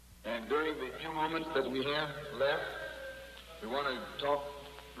few moments that we have left, we want to talk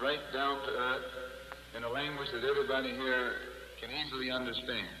right down to earth in a language that everybody here can easily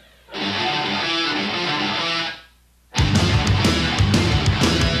understand.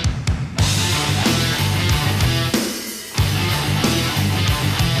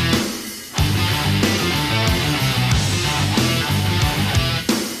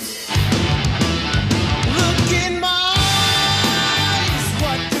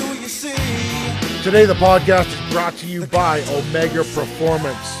 Today, the podcast is brought to you by Omega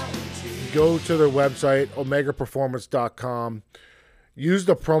Performance. Go to their website, omegaperformance.com. Use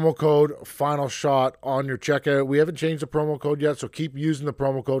the promo code Final Shot on your checkout. We haven't changed the promo code yet, so keep using the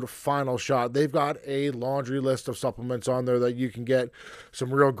promo code Final Shot. They've got a laundry list of supplements on there that you can get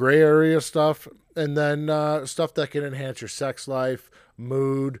some real gray area stuff, and then stuff that can enhance your sex life,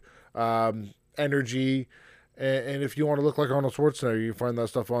 mood, energy. And if you want to look like Arnold Schwarzenegger, you can find that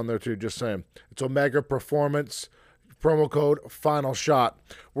stuff on there too, just saying. It's Omega Performance, promo code Final Shot.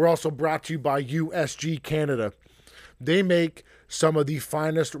 We're also brought to you by USG Canada. They make some of the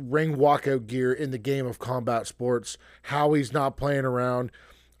finest ring walkout gear in the game of combat sports. Howie's not playing around.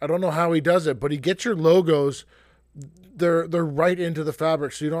 I don't know how he does it, but he gets your logos. They're right into the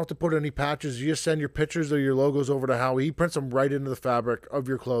fabric, so you don't have to put any patches. You just send your pictures of your logos over to Howie. He prints them right into the fabric of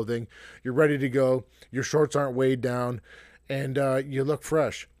your clothing. You're ready to go. Your shorts aren't weighed down, and you look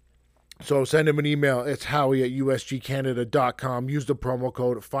fresh. So send him an email. It's Howie at usgcanada.com. Use the promo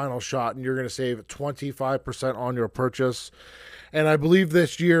code Final Shot, and you're going to save 25% on your purchase. And I believe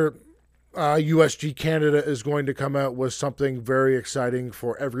this year, USG Canada is going to come out with something very exciting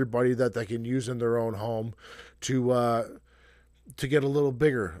for everybody that they can use in their own home to get a little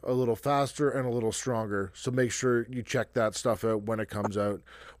bigger, a little faster, and a little stronger. So make sure you check that stuff out when it comes out.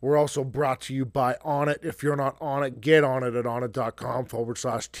 We're also brought to you by Onnit. If you're not on it, get on it at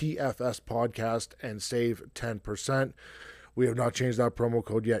onnit.com/TFS podcast and save 10%. We have not changed that promo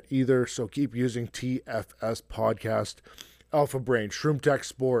code yet either, so keep using TFS podcast. Alpha Brain, Shroom Tech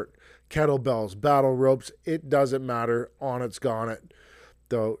Sport, kettlebells, battle ropes, it doesn't matter. Onnit's got it.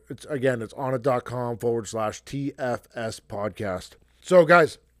 Though it's onnit.com/TFS podcast. So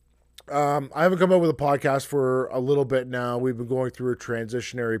guys, I haven't come up with a podcast for a little bit now. We've been going through a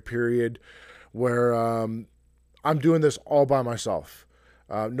transitionary period where I'm doing this all by myself.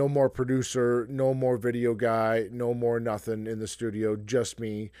 No more producer, no more video guy, no more nothing in the studio, just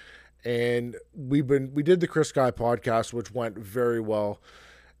me. And we did the Chris Guy podcast, which went very well.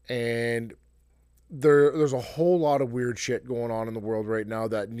 And there's a whole lot of weird shit going on in the world right now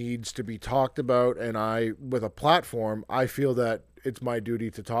that needs to be talked about. And with a platform, I feel that it's my duty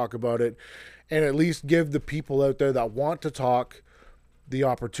to talk about it and at least give the people out there that want to talk the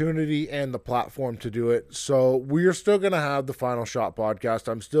opportunity and the platform to do it. So we're still going to have the Final Shot podcast.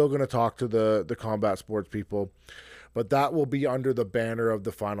 I'm still going to talk to the combat sports people, but that will be under the banner of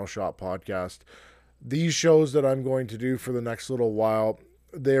the Final Shot podcast. These shows that I'm going to do for the next little while,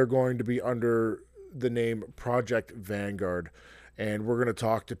 they're going to be under the name Project Vanguard. And we're going to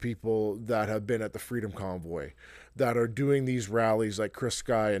talk to people that have been at the Freedom Convoy, that are doing these rallies like Chris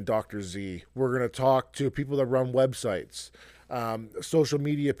Sky and Dr. Z. We're going to talk to people that run websites, social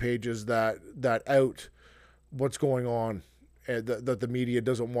media pages that out what's going on and that the media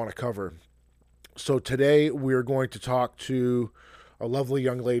doesn't want to cover. So today we're going to talk to a lovely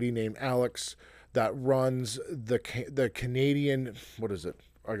young lady named Alex that runs the Canadian, what is it?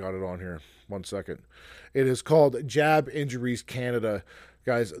 I got it on here. 1 second. It is called Jab Injuries Canada.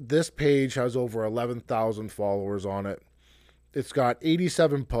 Guys, this page has over 11,000 followers on it. It's got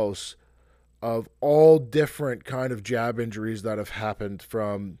 87 posts of all different kind of jab injuries that have happened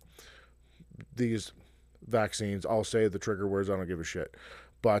from these vaccines. I'll say the trigger words. I don't give a shit.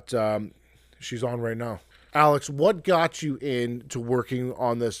 But she's on right now. Alex, what got you into working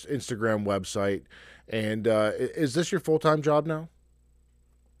on this Instagram website? And is this your full-time job now?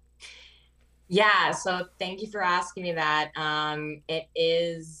 Yeah, so thank you for asking me that. It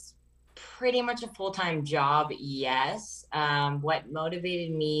is pretty much a full-time job, yes. What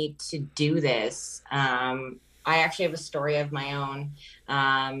motivated me to do this, I actually have a story of my own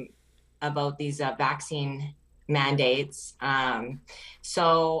about these vaccine mandates.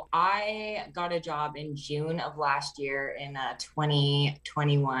 So I got a job in June of last year in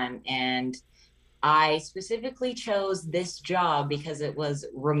 2021, and I specifically chose this job because it was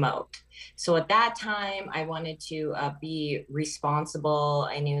remote. So at that time, I wanted to be responsible.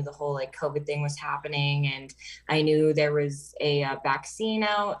 I knew the whole COVID thing was happening, and I knew there was a vaccine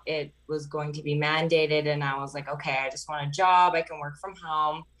out. It was going to be mandated, and I was like, okay, I just want a job. I can work from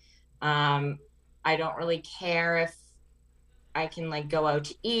home. I don't really care if I can like go out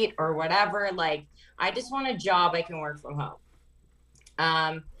to eat or whatever. Like, I just want a job I can work from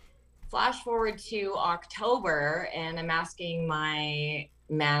home. Flash forward to October, and I'm asking my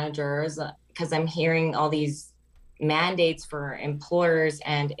managers because I'm hearing all these mandates for employers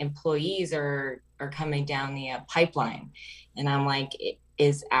and employees are coming down the pipeline, and I'm like,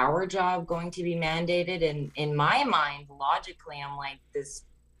 is our job going to be mandated? And in my mind, logically, I'm like, this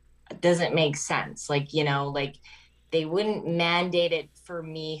doesn't make sense. Like, you know, like they wouldn't mandate it for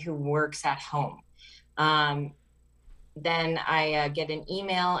me who works at home. Um, then I get an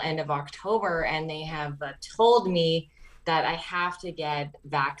email end of October, and they have told me that I have to get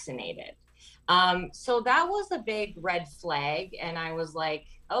vaccinated. So that was a big red flag, and I was like,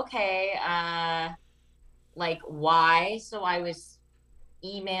 okay, like why? So I was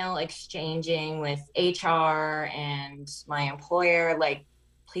email exchanging with HR and my employer, like,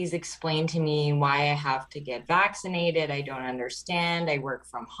 please explain to me why I have to get vaccinated. I don't understand. I work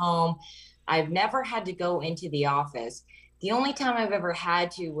from home. I've never had to go into the office. The only time I've ever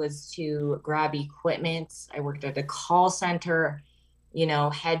had to was to grab equipment. I worked at a call center, you know,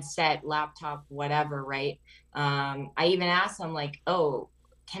 headset, laptop, whatever, right? I even asked them, like, oh,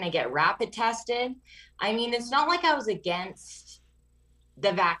 can I get rapid tested? I mean, it's not like I was against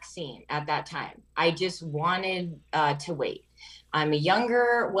the vaccine at that time. I just wanted to wait. I'm a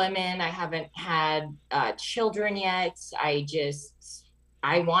younger woman. I haven't had children yet.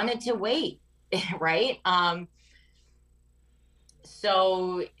 I wanted to wait, right?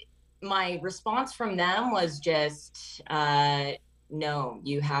 So my response from them was just, no,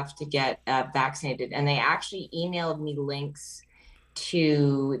 you have to get vaccinated. And they actually emailed me links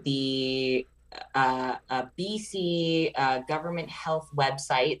to the BC government health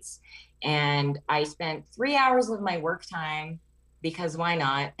websites. And I spent 3 hours of my work time, because why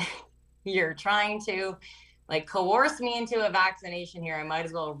not? You're trying to like coerce me into a vaccination here. I might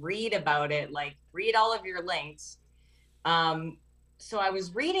as well read about it, like read all of your links. So I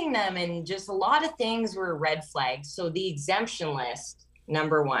was reading them, and just a lot of things were red flags. So the exemption list,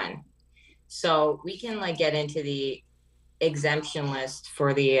 number one. So we can like get into the exemption list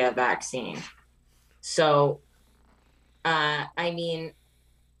for the vaccine. So, I mean,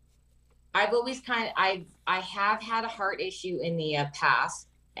 I've always I have had a heart issue in the past,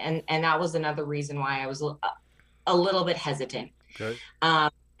 and that was another reason why I was a little bit hesitant. Okay.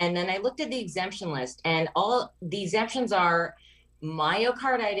 And then I looked at the exemption list, and all the exemptions are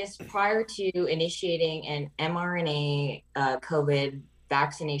myocarditis prior to initiating an mRNA COVID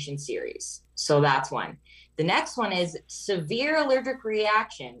vaccination series. So that's one. The next one is severe allergic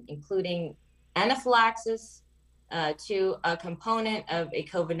reaction, including anaphylaxis to a component of a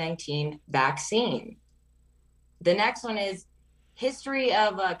COVID-19 vaccine. The next one is history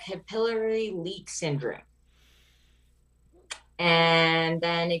of capillary leak syndrome. And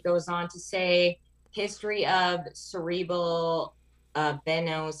then it goes on to say history of cerebral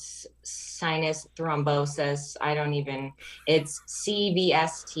venous sinus thrombosis. It's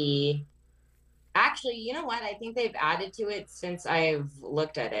CVST. Actually, you know what? I think they've added to it since I've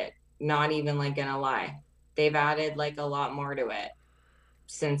looked at it. Not even like gonna lie. They've added like a lot more to it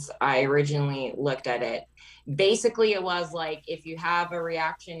since I originally looked at it. Basically, it was like if you have a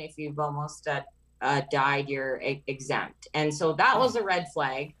reaction, if you've almost died, you're exempt. And so that was a red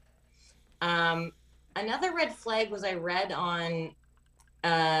flag. Another red flag was I read on,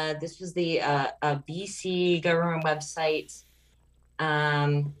 this was the BC government website.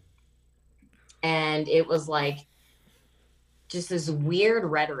 And it was like just this weird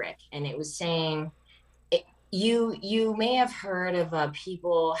rhetoric. And it was saying, you may have heard of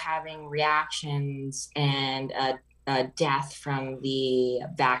people having reactions and death from the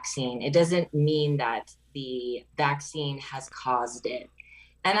vaccine. It doesn't mean that the vaccine has caused it.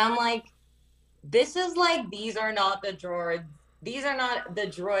 And I'm like, this is like, these are not the droids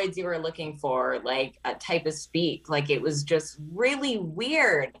you were looking for, like a type of speak. Like, it was just really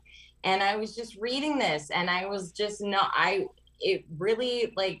weird. And I was just reading this, and I was just it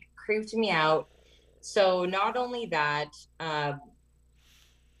really like creeped me out. So not only that,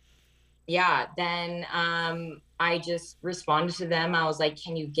 then I just responded to them. I was like,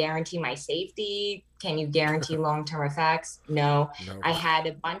 can you guarantee my safety? Can you guarantee long-term effects? No. I had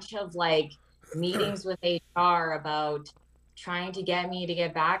a bunch of like meetings with HR about trying to get me to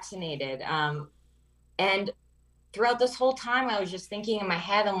get vaccinated. And throughout this whole time, I was just thinking in my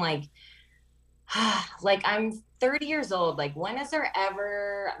head, I'm like, like, I'm 30 years old. Like, when has there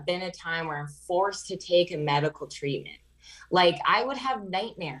ever been a time where I'm forced to take a medical treatment? Like, I would have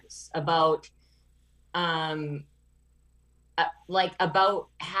nightmares about like about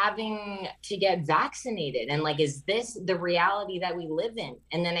having to get vaccinated, and like, is this the reality that we live in?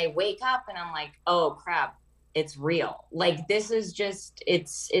 And then I wake up and I'm like, oh crap, it's real. Like, this is just,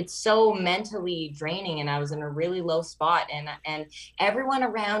 it's so mentally draining. And I was in a really low spot, and everyone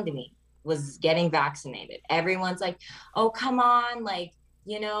around me was getting vaccinated. Everyone's like, oh come on, like,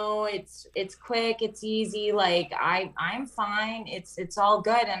 it's quick, it's easy, like I'm fine, it's all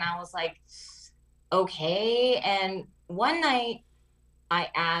good. And I was like, okay. And one night I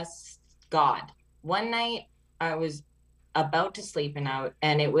asked God. One night I was about to sleep,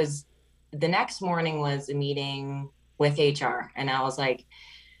 and it was the next morning was a meeting with HR. And I was like,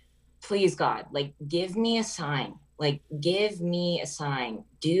 please God, like, give me a sign. Like, give me a sign.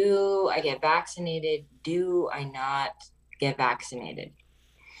 Do I get vaccinated? Do I not get vaccinated?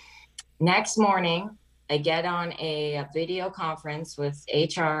 Next morning, I get on a video conference with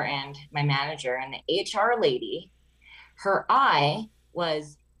HR and my manager, and the HR lady, her eye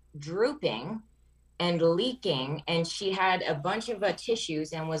was drooping and leaking, and she had a bunch of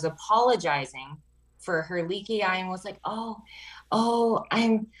tissues and was apologizing for her leaky eye, and was like, oh,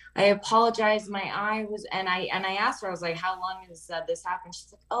 I apologize, my eye was. And I asked her, I was like, how long has this happened?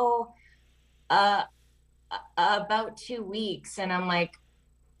 She's like, oh, uh about 2 weeks. And I'm like,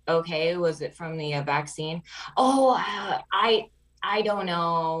 okay, was it from the vaccine? Oh, I don't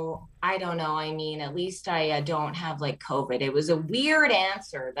know. I don't know. I mean, at least I don't have like COVID. It was a weird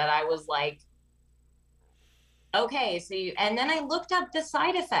answer that I was like, okay, so and then I looked up the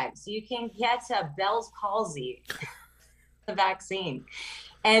side effects. You can get Bell's palsy, the vaccine.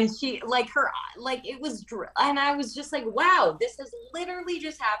 And she, like, her, like, it was, and I was just like, wow, this has literally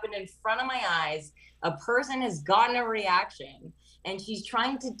just happened in front of my eyes. A person has gotten a reaction, and she's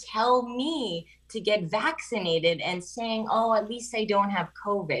trying to tell me to get vaccinated and saying, oh, at least I don't have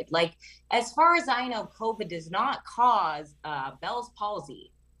COVID. Like, as far as I know, COVID does not cause Bell's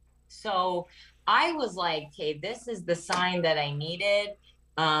palsy. So I was like, okay, this is the sign that I needed.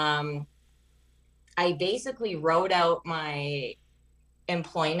 I basically wrote out my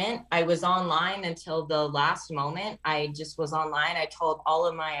employment. I was online until the last moment. I just was online. I told all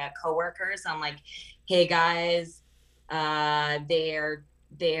of my coworkers, I'm like, hey guys, they're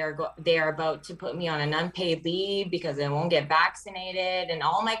about to put me on an unpaid leave because I won't get vaccinated. And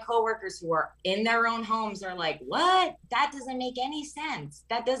all my coworkers who are in their own homes are like, what? That doesn't make any sense.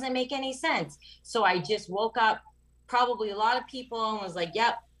 That doesn't make any sense. So I just woke up, probably a lot of people, and was like,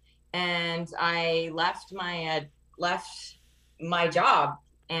 yep. And I left my job,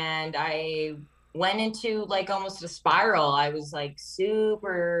 and I went into like almost a spiral. I was like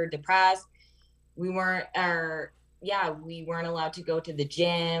super depressed. We weren't we weren't allowed to go to the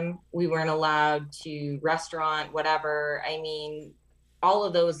gym. We weren't allowed to restaurant, whatever. I mean, all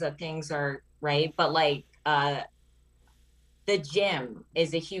of those things are right. But like the gym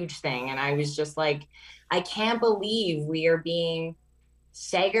is a huge thing. And I was just like, I can't believe we are being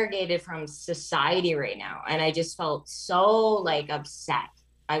segregated from society right now. And I just felt so like upset.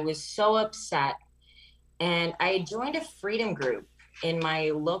 I was so upset. And I joined a freedom group in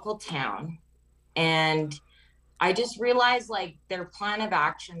my local town. And I just realized like their plan of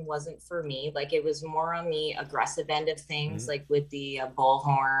action wasn't for me. Like, it was more on the aggressive end of things, like with the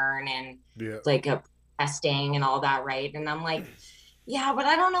bullhorn and like testing and all that, right? And I'm like, yeah, but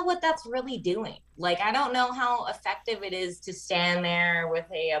I don't know what that's really doing. Like, I don't know how effective it is to stand there with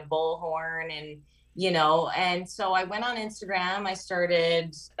a bullhorn and, and so I went on Instagram. I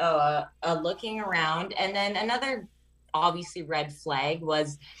started looking around. And then another obviously red flag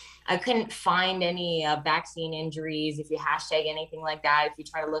was I couldn't find any vaccine injuries. If you hashtag anything like that, if you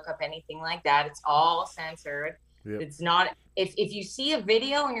try to look up anything like that, it's all censored. Yep. It's not, if you see a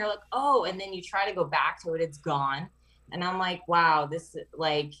video and you're like, oh, and then you try to go back to it, it's gone. And I'm like, wow, this,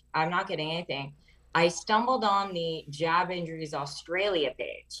 like, I'm not getting anything. I stumbled on the Jab Injuries Australia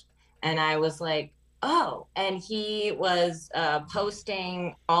page, and I was like, oh, and he was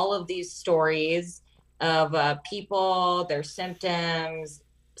posting all of these stories of people, their symptoms,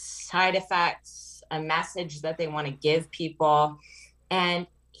 side effects, a message that they want to give people. And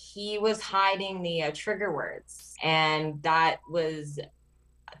he was hiding the trigger words. And that was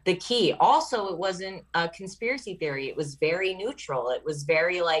the key. Also, it wasn't a conspiracy theory. It was very neutral. It was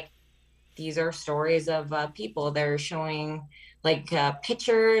very like, these are stories of people. They're showing like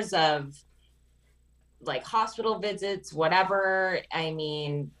pictures of like hospital visits, whatever. I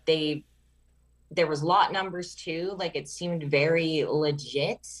mean, there was lot numbers too. Like, it seemed very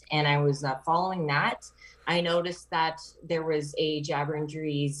legit. And I was following that. I noticed that there was a Jab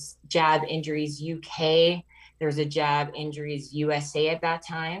Injuries UK. There's a Jab Injuries USA at that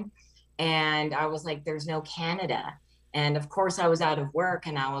time. And I was like, there's no Canada. And of course I was out of work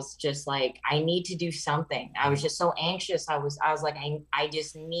and I was just like, I need to do something. I was just so anxious. I was like, I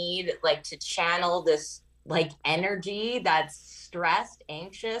just need like to channel this like energy that's stressed,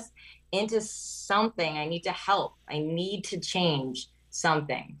 anxious into something. I need to help. I need to change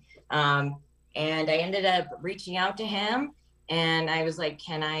something. Um, and I ended up reaching out to him and I was like,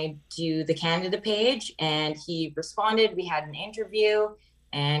 can I do the candidate page? And he responded. We had an interview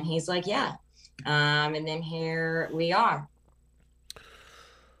and he's like, yeah. And then here we are.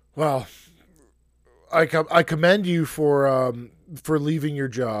 Well, I commend you for leaving your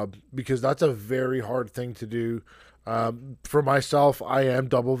job because that's a very hard thing to do. For myself, I am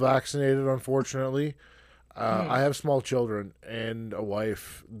double vaccinated, unfortunately. I Mhm. have small children and a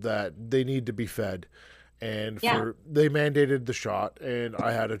wife that they need to be fed, and Yeah. for they mandated the shot, and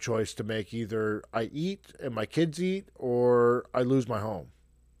I had a choice to make: either I eat and my kids eat, or I lose my home.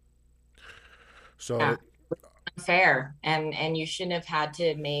 Yeah. So, Unfair. And you shouldn't have had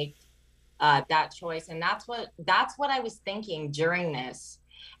to make that choice. And that's what I was thinking during this.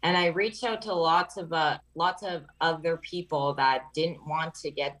 And I reached out to lots of other people that didn't want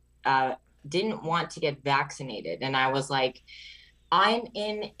to get vaccinated. And I was like, I'm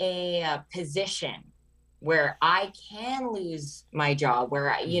in a position where I can lose my job,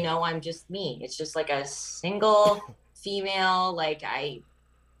 where I'm just me. It's just like a single female. Like I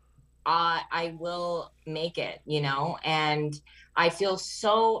will make it, and I feel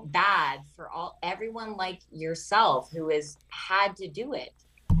so bad for everyone like yourself who has had to do it.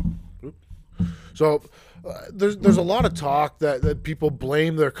 so there's a lot of talk that people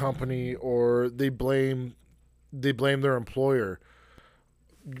blame their company or they blame their employer.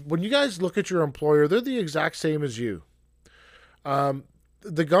 When you guys look at your employer, they're the exact same as you. Um,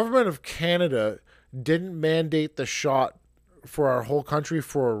 the government of Canada didn't mandate the shot for our whole country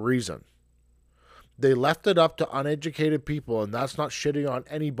for a reason. They left it up to uneducated people, and that's not shitting on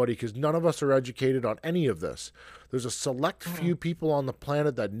anybody because none of us are educated on any of this. There's a select Mhm. few people on the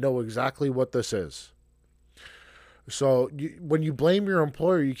planet that know exactly what this is. So when you blame your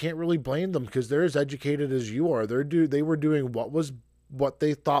employer, you can't really blame them because they're as educated as you are. They were doing what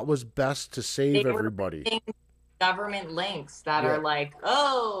they thought was best to save They were everybody. reading government links that are Yeah, like,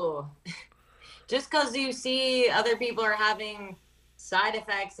 oh, just because you see other people are having side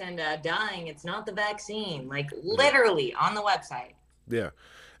effects and dying, it's not the vaccine. Like yeah, literally on the website. yeah.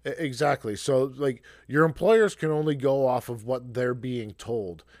 Exactly. So, like, your employers can only go off of what they're being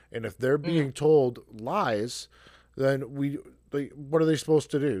told, and if they're Mm. being told lies, then what are they supposed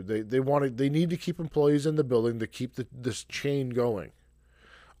to do? They need to keep employees in the building to keep this chain going.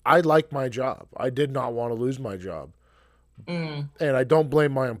 I like my job. I did not want to lose my job, Mm. and I don't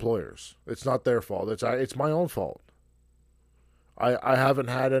blame my employers. It's not their fault. It's my own fault. I haven't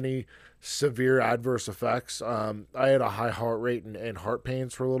had any severe adverse effects. I had a high heart rate and heart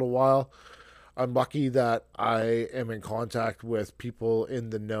pains for a little while. I'm lucky that I am in contact with people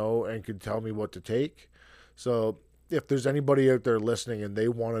in the know and can tell me what to take. So if there's anybody out there listening and they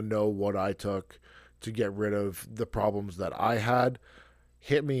want to know what I took to get rid of the problems that I had,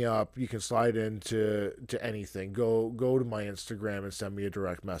 hit me up. You can slide into to anything. Go to my Instagram and send me a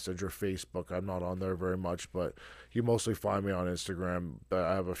direct message, or Facebook. I'm not on there very much, but you mostly find me on Instagram.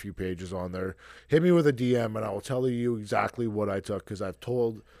 I have a few pages on there. Hit me with a DM and I will tell you exactly what I took because I've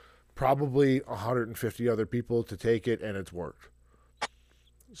told probably 150 other people to take it and it's worked.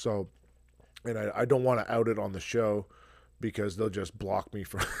 So, and I don't want to out it on the show because they'll just block me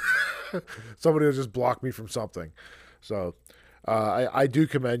from somebody will just block me from something. So, I do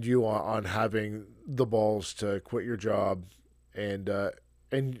commend you on having the balls to quit your job, and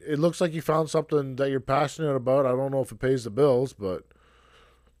it looks like you found something that you're passionate about. I don't know if it pays the bills, but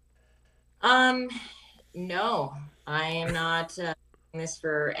Um, no, I am not doing this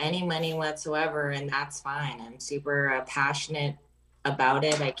for any money whatsoever, and that's fine. I'm super passionate about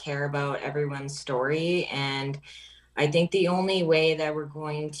it. I care about everyone's story, and I think the only way that we're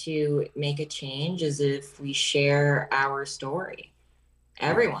going to make a change is if we share our story. yeah,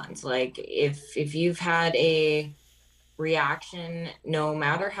 Everyone's like, if you've had a reaction, no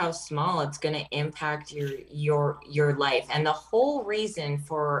matter how small, it's going to impact your life. And the whole reason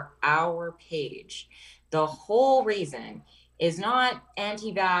for our page, the whole reason is not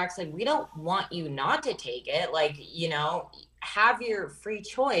anti-vax. Like, we don't want you not to take it, like, have your free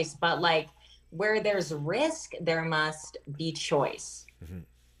choice, but like, where there's risk, there must be choice. mm-hmm.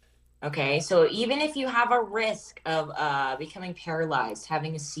 Okay, so even if you have a risk of becoming paralyzed,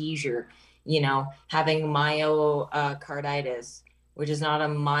 having a seizure, having myocarditis, which is not a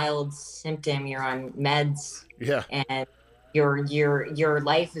mild symptom, you're on meds, Yeah, and your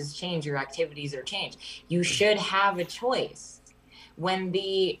life has changed, your activities are changed. You should have a choice. When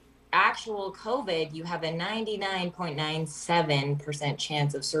the actual COVID, you have a 99.97%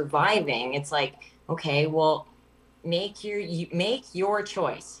 chance of surviving. It's like, okay, well, make your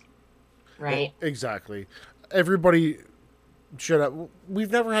choice, right? Exactly. Everybody should have.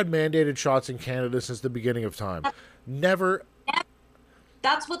 We've never had mandated shots in Canada since the beginning of time. Never.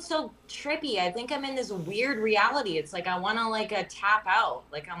 That's what's so trippy. I think I'm in this weird reality. It's like I want to like tap out.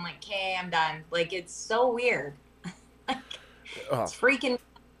 Like I'm like, okay, I'm done. Like it's so weird. It's freaking.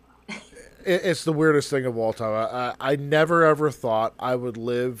 It's the weirdest thing of all time. I never ever thought I would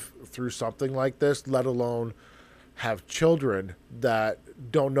live through something like this, let alone have children that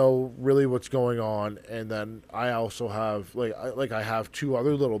don't know really what's going on. And then I also have I have two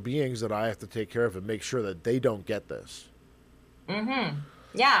other little beings that I have to take care of and make sure that they don't get this. Mm-hmm.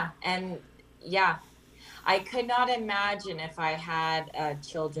 Yeah, and yeah, I could not imagine if I had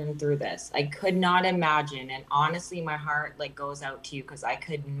children through this. I could not imagine. And honestly, my heart like goes out to you because I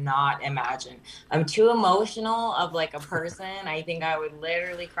could not imagine. I'm too emotional of like a person. I think I would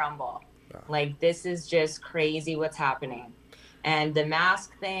literally crumble. Like this is just crazy what's happening. And the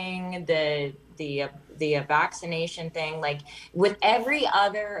mask thing, the vaccination thing, like with every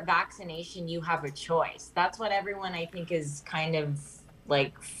other vaccination, you have a choice. That's what everyone I think is kind of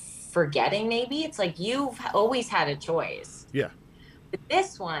like forgetting. Maybe it's like you've always had a choice. Yeah. But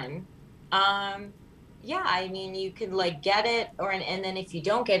this one, yeah, I mean, you could like get it, and then if you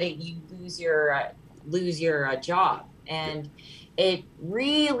don't get it, you lose your job. And it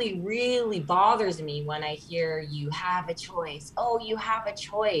really, really bothers me when I hear you have a choice. Oh, you have a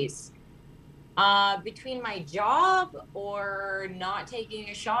choice between my job or not taking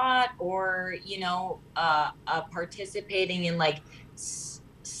a shot or, participating in like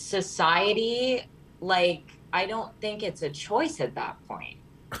society. Like, I don't think it's a choice at that point.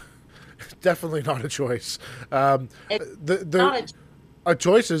 Definitely not a choice. It's not a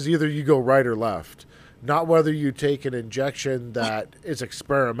choice is either you go right or left. Not whether you take an injection that is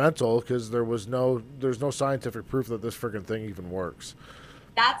experimental, because there's no scientific proof that this friggin' thing even works.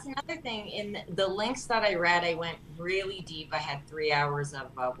 That's another thing. In the links that I read, I went really deep. I had 3 hours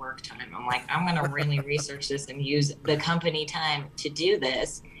of work time. I'm like, I'm going to really research this and use the company time to do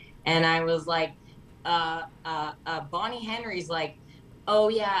this. And I was like, Bonnie Henry's like, oh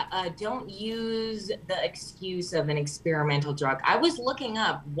yeah, don't use the excuse of an experimental drug. I was looking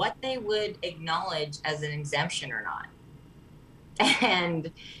up what they would acknowledge as an exemption or not.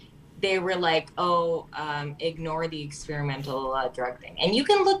 And they were like, oh, ignore the experimental drug thing. And you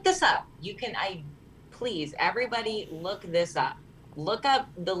can look this up. Please, everybody look this up. Look up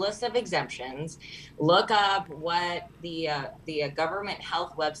the list of exemptions. Look up what the government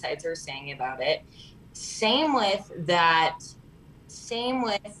health websites are saying about it. Same with the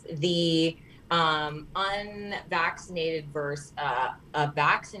unvaccinated versus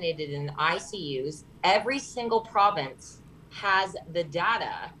vaccinated in ICUs. Every single province has the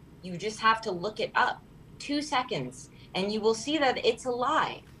data. You just have to look it up. 2 seconds, and you will see that it's a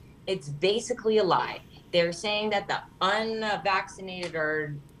lie. It's basically a lie. They're saying that the unvaccinated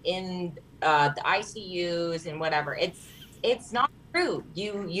are in the ICUs and whatever. It's not true.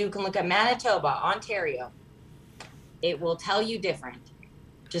 You can look at Manitoba, Ontario. It will tell you different.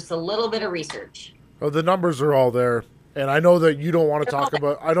 Just a little bit of research. Oh, the numbers are all there. And I know that you don't want to talk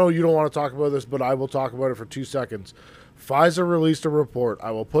about this, but I will talk about it for 2 seconds. Pfizer released a report.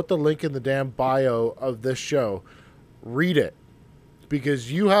 I will put the link in the damn bio of this show. Read it.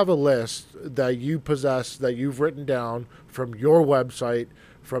 Because you have a list that you possess, that you've written down from your website,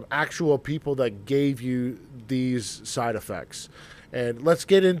 from actual people that gave you these side effects. And let's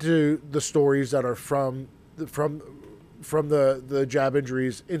get into the stories that are from the Jab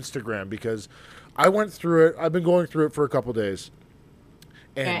Injuries Instagram, because I went through it. I've been going through it for a couple days,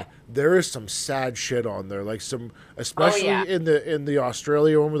 and there is some sad shit on there. Like some, especially in the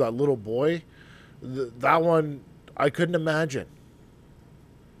Australia one with that little boy. That one I couldn't imagine.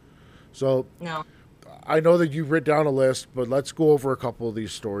 So no, I know that you've written down a list, but let's go over a couple of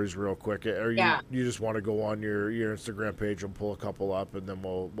these stories real quick. Or you just want to go on your Instagram page and pull a couple up, and then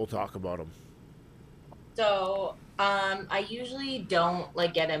we'll talk about them. So I usually don't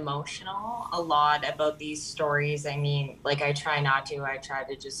like get emotional a lot about these stories. I mean, like I try not to. I try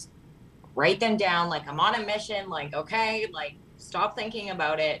to just write them down. Like I'm on a mission. Like okay, like stop thinking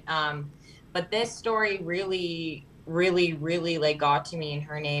about it. But this story really, really, really like got to me. And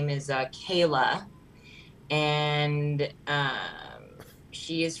her name is Kayla, and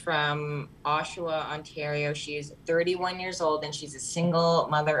she is from Oshawa, Ontario. She is 31 years old, and she's a single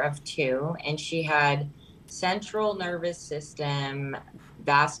mother of two. And she had central nervous system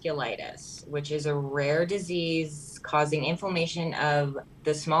vasculitis, which is a rare disease causing inflammation of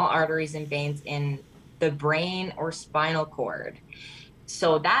the small arteries and veins in the brain or spinal cord.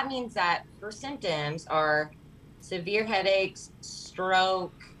 So that means that her symptoms are severe headaches,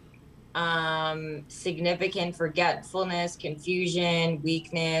 stroke, significant forgetfulness, confusion,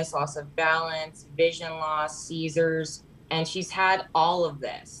 weakness, loss of balance, vision loss, seizures. And she's had all of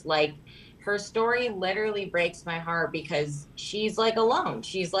this. Like, her story literally breaks my heart because she's like alone.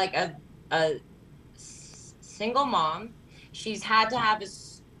 She's like a single mom. She's had to have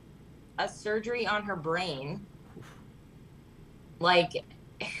a surgery on her brain. Like,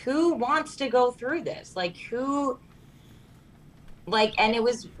 who wants to go through this? Like, who, like, and it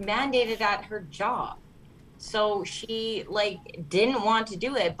was mandated at her job. So she like didn't want to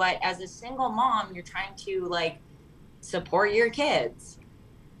do it, but as a single mom, you're trying to like support your kids.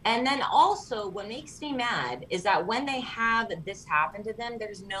 And then also what makes me mad is that when they have this happen to them,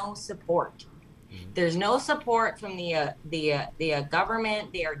 there's no support. There's no support from the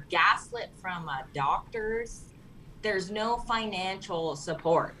government. They are gaslit from doctors. There's no financial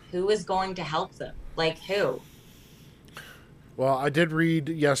support. Who is going to help them? Like, who? Well, I did read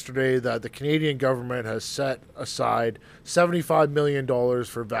yesterday that the Canadian government has set aside $75 million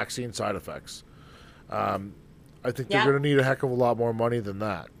for vaccine side effects. I think they're going to need a heck of a lot more money than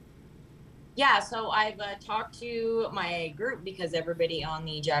that. Yeah, so I've talked to my group because everybody on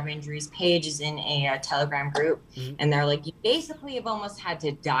the Jab Injuries page is in a Telegram group, and they're like, you basically have almost had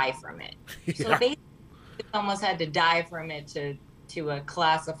to die from it. Yeah. So basically, you almost had to die from it to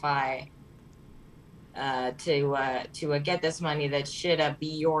classify, to get this money that should be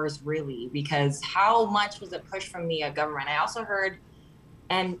yours, really, because how much was it pushed from the government? I also heard,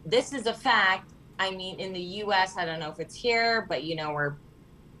 and this is a fact, I mean, in the U.S., I don't know if it's here, but you know,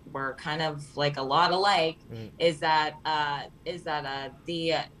 we're kind of like a lot alike, is that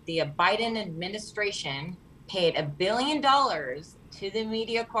the Biden administration paid $1 billion to the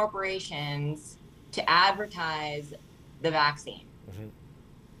media corporations to advertise the vaccine,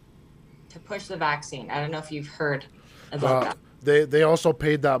 to push the vaccine. I don't know if you've heard about that. They also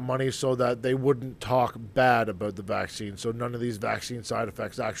paid that money so that they wouldn't talk bad about the vaccine, so none of these vaccine side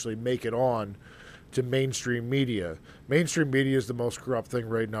effects actually make it on to mainstream media. Mainstream media is the most corrupt thing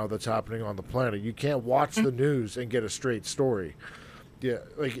right now that's happening on the planet. You can't watch the news and get a straight story. Yeah,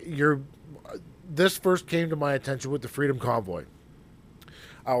 like this first came to my attention with the Freedom Convoy.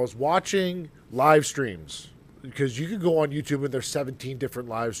 I was watching live streams because you can go on YouTube and there's 17 different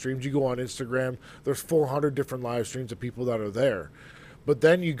live streams. You go on Instagram, there's 400 different live streams of people that are there. But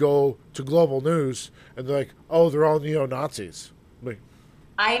then you go to global news and they're like, oh, they're all neo-Nazis. Like,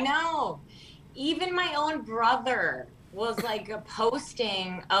 I know. Even my own brother was like a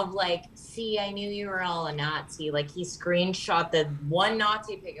posting of like, see, I knew you were all a Nazi. Like, he screenshot the one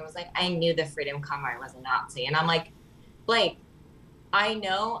Nazi pic and was like, I knew the Freedom Convoy was a Nazi. And I'm like, Blake, I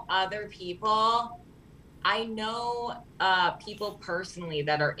know other people. I know people personally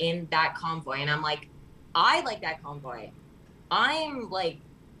that are in that convoy. And I'm like, I like that convoy. I'm like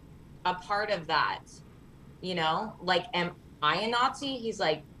a part of that, you know, like, am I a Nazi? He's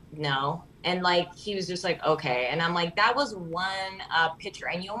like, no. And like, he was just like, okay. And I'm like, that was one picture.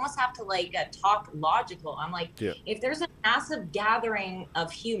 And you almost have to like talk logical. I'm like, if there's a massive gathering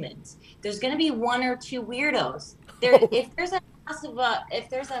of humans, there's going to be one or two weirdos there. If there's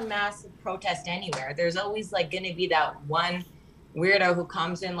a massive protest anywhere, there's always like going to be that one weirdo who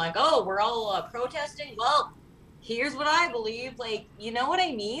comes in like, oh, we're all protesting. Well, here's what I believe. Like, you know what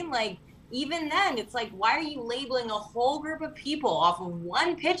I mean? Like, even then it's like, why are you labeling a whole group of people off of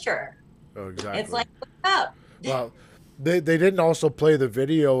one picture? Oh, exactly. It's like, what's up? Well, they didn't also play the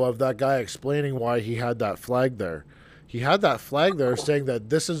video of that guy explaining why he had that flag there. He had that flag there saying that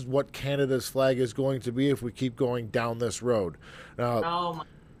this is what Canada's flag is going to be if we keep going down this road. Now, oh my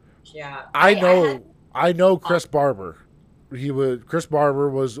gosh, yeah. I know Chris Barber. Chris Barber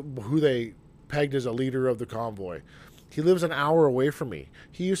was who they pegged as a leader of the convoy. He lives an hour away from me.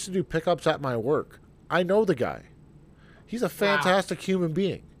 He used to do pickups at my work. I know the guy. He's a fantastic human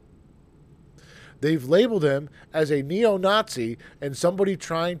being. They've labeled him as a neo-Nazi and somebody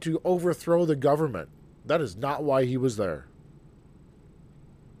trying to overthrow the government. That is not why he was there.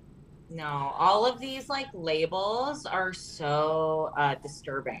 No, all of these like labels are so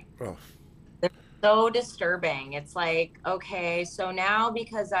disturbing. Oh. They're so disturbing. It's like, okay, so now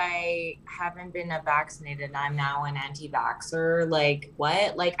because I haven't been vaccinated, I'm now an anti-vaxxer. Like,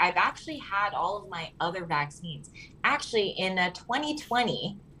 what? Like, I've actually had all of my other vaccines. Actually, in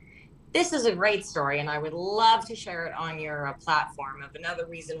 2020, this is a great story, and I would love to share it on your platform of another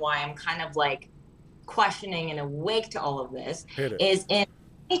reason why I'm kind of like questioning and awake to all of this Hit it. is in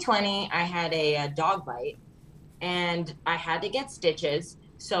 2020, I had a dog bite and I had to get stitches.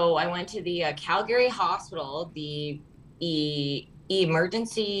 So I went to the Calgary hospital, the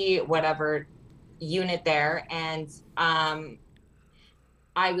emergency whatever unit there, and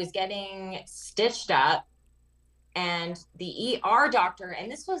I was getting stitched up, and the ER doctor, and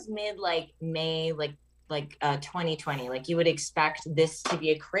this was mid like May, like 2020, like you would expect this to be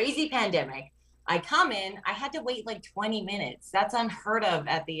a crazy pandemic. I come in, I had to wait like 20 minutes. That's unheard of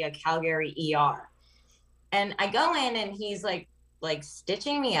at the Calgary ER. And I go in and he's like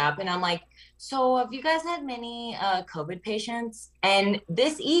stitching me up, and I'm like, so have you guys had many COVID patients? And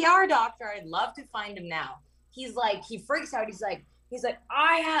this ER doctor, I'd love to find him now. He's like, he freaks out. He's like,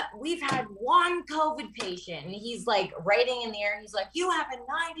 we've had one COVID patient. And he's like writing in the air. He's like, you have a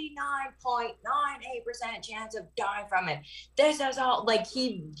 99.98% chance of dying from it. This is all, like,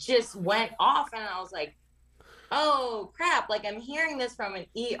 he just went off. And I was like, oh crap. Like, I'm hearing this from an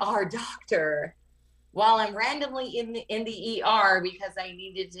ER doctor while I'm randomly in the ER because I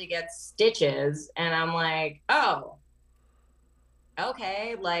needed to get stitches. And I'm like, oh,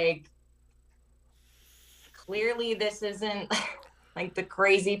 okay. Like, clearly this isn't like the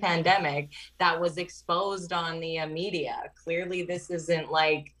crazy pandemic that was exposed on the media. Clearly this isn't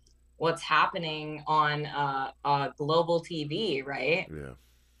like what's happening on global TV, right?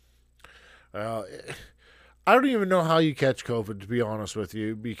 Yeah. I don't even know how you catch COVID, to be honest with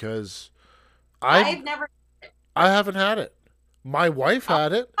you, because I haven't had it. My wife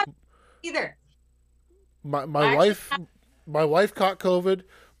had it. Either. My wife caught COVID.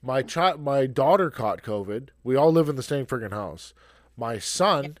 My daughter caught COVID. We all live in the same friggin' house. My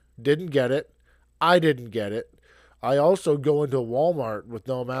son didn't get it. I didn't get it. I also go into Walmart with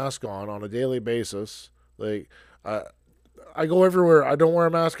no mask on a daily basis. Like, I go everywhere. I don't wear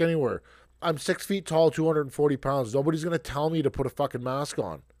a mask anywhere. I'm 6 feet tall, 240 pounds. Nobody's going to tell me to put a fucking mask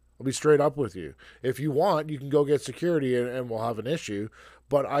on. I'll be straight up with you. If you want, you can go get security and we'll have an issue.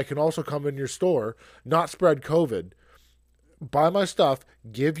 But I can also come in your store, not spread COVID, buy my stuff,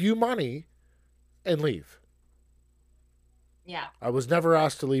 give you money, and leave. Yeah. I was never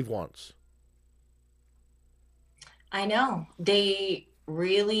asked to leave once. I know. They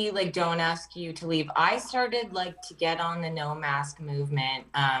really like don't ask you to leave. I started like to get on the no mask movement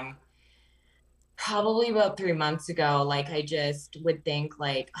probably about 3 months ago. Like, I just would think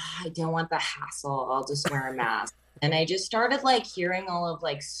like, oh, I don't want the hassle. I'll just wear a mask. And I just started like hearing all of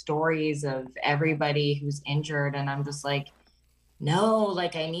like stories of everybody who's injured. And I'm just like, no,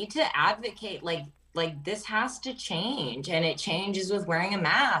 like I need to advocate, like this has to change, and it changes with wearing a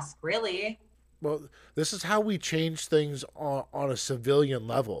mask, really. Well, this is how we change things on a civilian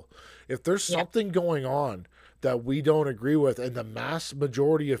level. If there's something going on that we don't agree with and the mass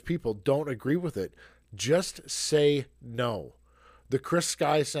majority of people don't agree with it, just say no. The Chris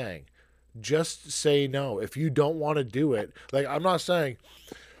Sky saying, just say no. If you don't want to do it, like, I'm not saying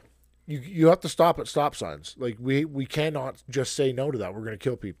you have to stop at stop signs. Like, we cannot just say no to that. We're going to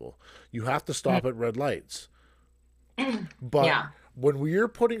kill people. You have to stop at red lights. But when we're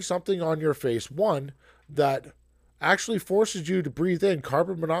putting something on your face, one, that actually forces you to breathe in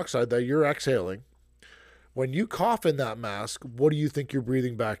carbon monoxide that you're exhaling, when you cough in that mask, what do you think you're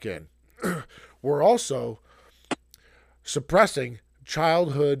breathing back in? We're also suppressing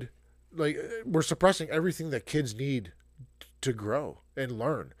childhood, like, we're suppressing everything that kids need to grow and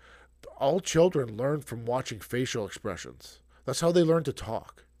learn. All children learn from watching facial expressions. That's how they learn to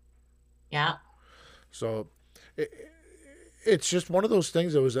talk. Yeah. So it's just one of those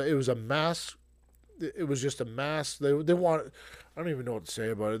things. It was a mass. It was just a mass. They want. I don't even know what to say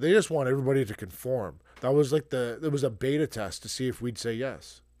about it. They just want everybody to conform. That was like it was a beta test to see if we'd say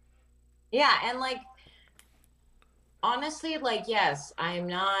yes. Yeah, and like, honestly, like, yes, I'm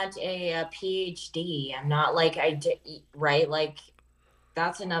not a PhD. I'm not like right? Like,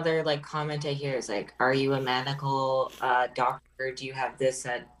 that's another like comment I hear is like, are you a medical doctor? Do you have this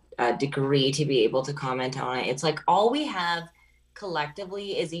degree to be able to comment on it? It's like all we have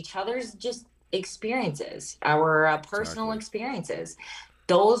collectively is each other's just experiences, our personal experiences.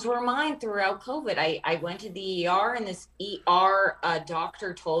 Those were mine throughout COVID. I went to the ER, and this ER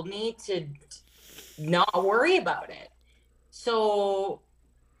doctor told me to not worry about it. So,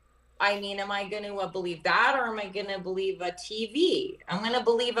 I mean, am I going to believe that, or am I going to believe a TV? I'm going to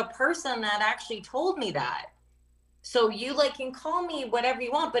believe a person that actually told me that. So you like can call me whatever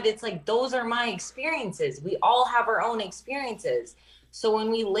you want, but it's like, those are my experiences. We all have our own experiences. So when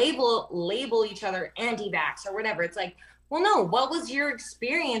we label each other anti-vax or whatever, it's like, well, no, what was your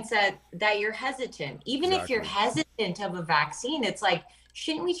experience that you're hesitant? Even if you're hesitant of a vaccine, it's like,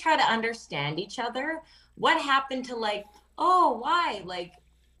 shouldn't we try to understand each other? What happened to like, oh, why? Like,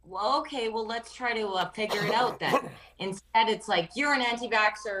 well, okay, well, let's try to figure it out then. Instead, it's like, you're an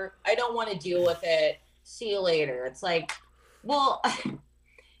anti-vaxxer. I don't want to deal with it. See you later. It's like, well,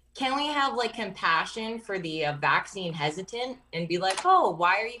 can we have like compassion for the vaccine hesitant and be like, oh,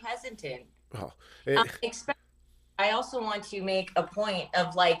 why are you hesitant? Well, I also want to make a point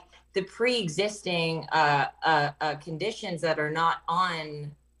of like the pre-existing conditions that are not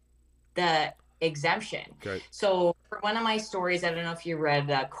on the exemption. okay. So for one of my stories, I don't know if you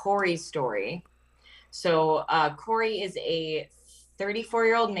read Corey's story. So Corey is a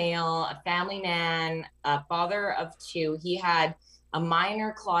 34-year-old male, a family man, a father of two. He had a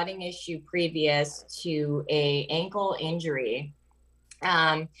minor clotting issue previous to a ankle injury.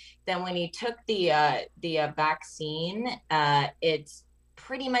 Then when he took the vaccine, it's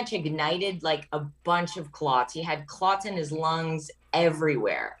pretty much ignited like a bunch of clots. He had clots in his lungs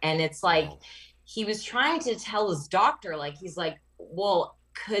everywhere, and it's like he was trying to tell his doctor, like he's like, well,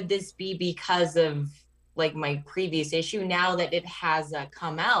 could this be because of like my previous issue? Now that it has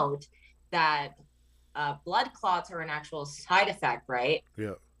come out that blood clots are an actual side effect, right?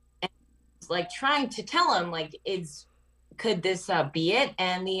 Yeah. And it's like trying to tell him like could this be it?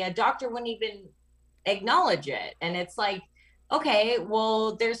 And the doctor wouldn't even acknowledge it. And it's like, okay,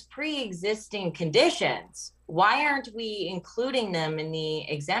 well, there's pre-existing conditions. Why aren't we including them in the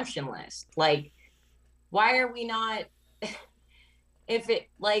exemption list? Like, why are we not? If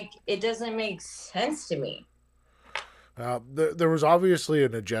it doesn't make sense to me. There was obviously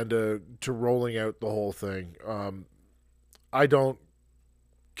an agenda to rolling out the whole thing. I don't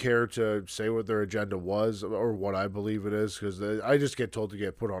care to say what their agenda was or what I believe it is, because I just get told to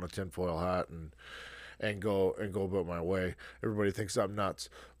get put on a tinfoil hat and go about my way. Everybody thinks I'm nuts,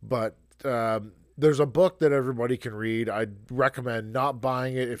 but there's a book that everybody can read. I'd recommend not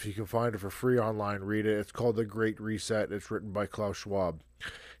buying it. If you can find it for free online, read it. It's called The Great Reset. It's written by Klaus Schwab.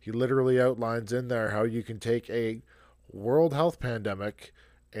 He literally outlines in there how you can take a world health pandemic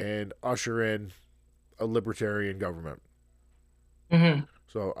and usher in a libertarian government. Mm-hmm.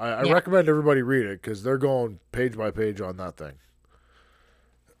 So I recommend everybody read it, because they're going page by page on that thing.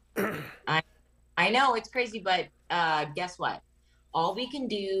 I know it's crazy, but guess what? All we can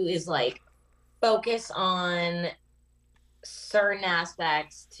do is like focus on certain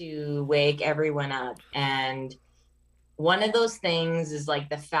aspects to wake everyone up. And one of those things is like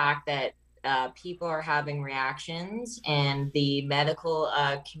the fact that people are having reactions, and the medical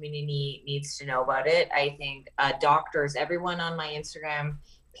community needs to know about it. I think doctors, everyone on my Instagram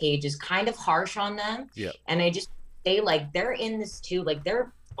page is kind of harsh on them. Yeah. And I just say like they're in this too. Like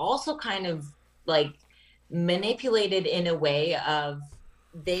they're also kind of like manipulated in a way of,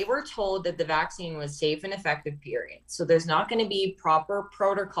 they were told that the vaccine was safe and effective, period. So there's not going to be proper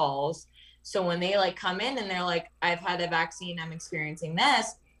protocols. So when they like come in and they're like, I've had a vaccine, I'm experiencing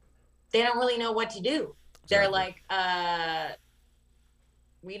this, they don't really know what to do. Exactly. They're like,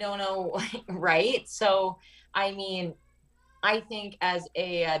 we don't know, right? So, I mean, I think as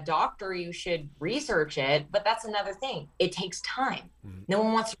a doctor, you should research it, but that's another thing. It takes time. Mm-hmm. No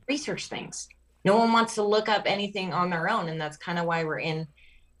one wants to research things. No one wants to look up anything on their own. And that's kind of why we're in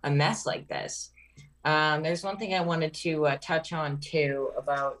a mess like this. There's one thing I wanted to touch on too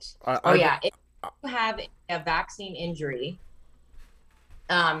about, if you have a vaccine injury,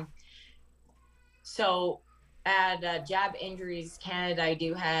 so at Jab Injuries Canada, I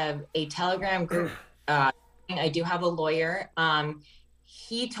do have a Telegram group. I do have a lawyer.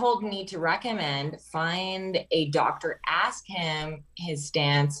 He told me to find a doctor, ask him his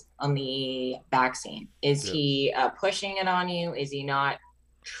stance on the vaccine. Is he pushing it on you? Is he not?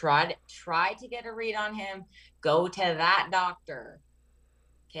 Try to get a read on him. Go to that doctor.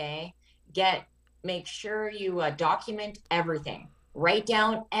 Okay. Make sure you document everything. Write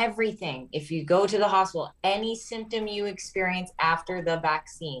down everything. If you go to the hospital, any symptom you experience after the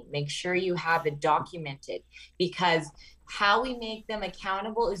vaccine, make sure you have it documented, because how we make them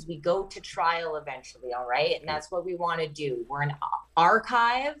accountable is we go to trial eventually. All right. And that's what we want to do. We're an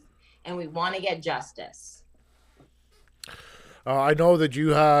archive and we want to get justice. I know that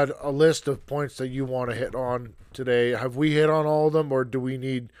you had a list of points that you want to hit on today. Have we hit on all of them, or do we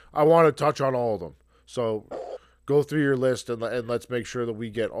need? I want to touch on all of them. So go through your list and let's make sure that we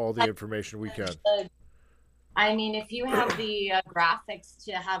get all the information we can. I mean, if you have the graphics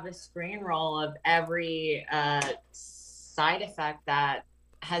to have a screen roll of every side effect that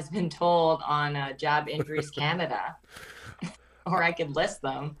has been told on Jab Injuries Canada, or I could list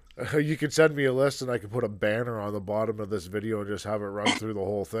them. You could send me a list and I could put a banner on the bottom of this video and just have it run through the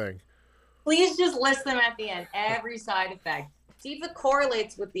whole thing. Please just list them at the end, every side effect. see if it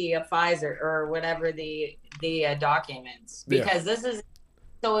correlates with the Pfizer or whatever the documents, because this is,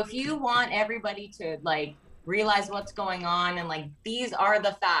 so if you want everybody to like realize what's going on and like these are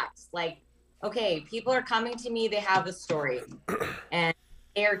the facts, like, okay, people are coming to me, they have a story and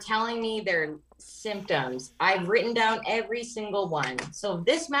they're telling me their symptoms. I've written down every single one. So if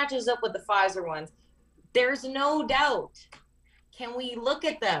this matches up with the Pfizer ones, there's no doubt. Can we look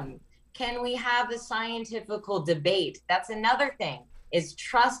at them? Can we have a scientific debate? That's another thing, is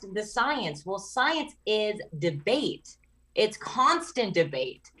trust the science. Well, science is debate. It's constant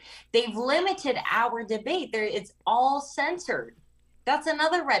debate. They've limited our debate. It's all censored. That's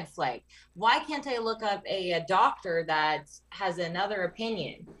another red flag. Why can't I look up a doctor that has another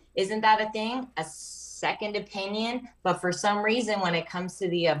opinion? Isn't that a thing? A second opinion? But for some reason, when it comes to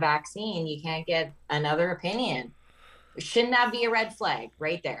the vaccine, you can't get another opinion. Shouldn't that be a red flag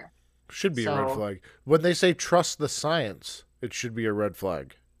right there? Should be a red flag. When they say trust the science, it should be a red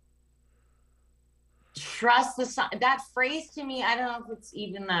flag. Trust the science. That phrase to me, I don't know if it's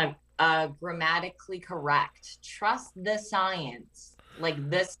even grammatically correct. Trust the science. Like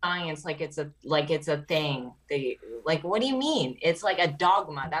the science, like it's a thing. Like, what do you mean? It's like a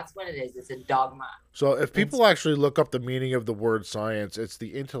dogma. That's what it is. It's a dogma. So if people actually look up the meaning of the word science, it's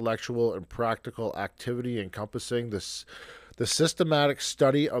the intellectual and practical activity encompassing the systematic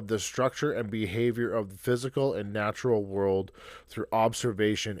study of the structure and behavior of the physical and natural world through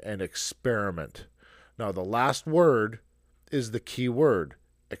observation and experiment. Now, the last word is the key word,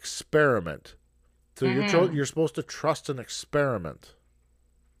 experiment. So you're supposed to trust an experiment.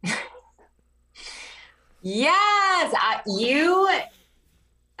 Yes,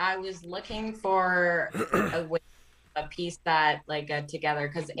 I was looking for a piece that like together,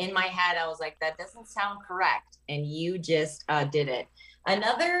 because in my head I was like, that doesn't sound correct, and you just did it.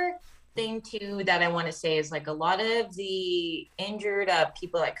 Another thing too that I want to say is like a lot of the injured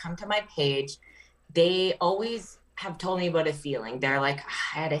people that come to my page, they always have told me about a feeling. They're like,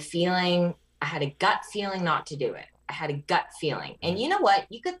 I had a feeling, I had a gut feeling not to do it. I had a gut feeling. And you know what?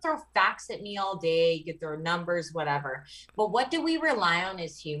 You could throw facts at me all day. You could throw numbers, whatever. But what do we rely on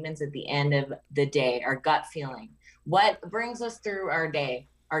as humans at the end of the day? Our gut feeling. What brings us through our day?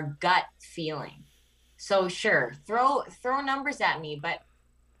 Our gut feeling. So sure, throw numbers at me, but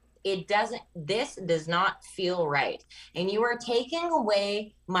this does not feel right. And you are taking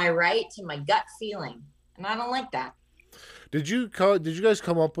away my right to my gut feeling. And I don't like that. Did you guys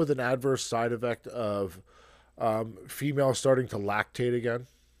come up with an adverse side effect of females starting to lactate again?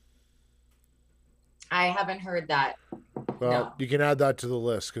 I haven't heard that. Well, no. You can add that to the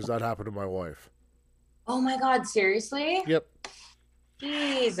list because that happened to my wife. Oh my God, seriously? Yep.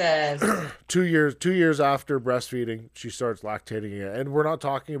 Jesus. 2 years after breastfeeding, she starts lactating again. And we're not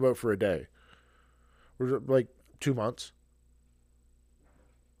talking about for a day. We're like 2 months.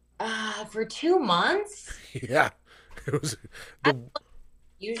 For 2 months? Yeah. It was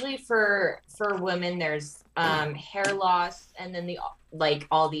usually for women there's hair loss, and then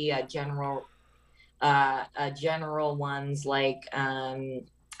all the general ones like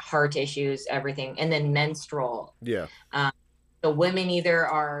heart issues, everything, and then menstrual. Yeah. The women either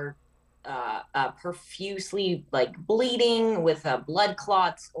are profusely like bleeding with blood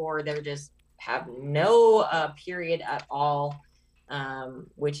clots, or they're just have no period at all,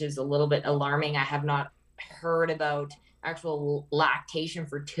 which is a little bit alarming. I have not heard about actual lactation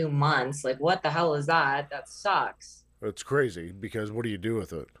for 2 months. Like, what the hell is that? That sucks. It's crazy, because what do you do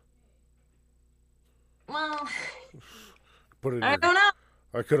with it? Well, I don't know.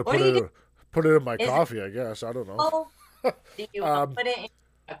 I could have put it in my coffee, I guess. I don't know. Do you put it in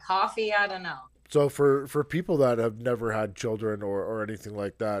a coffee? I don't know. So for people that have never had children or anything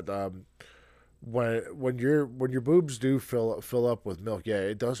like that, when your boobs do fill up with milk, yeah,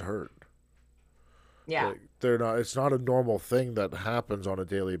 it does hurt. Yeah. Like, it's not a normal thing that happens on a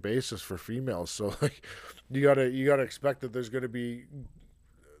daily basis for females. So like you gotta expect that there's gonna be,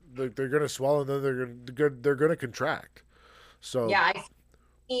 they're gonna swell, and then they're gonna contract. So yeah, I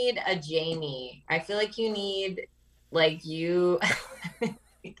need a Jamie. I feel like you need, like, you're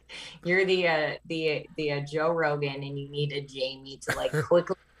the Joe Rogan, and you need a Jamie to like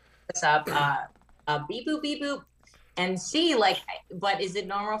quickly this up beep boop and see, like, but is it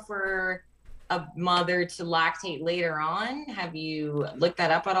normal for a mother to lactate later on? Have you looked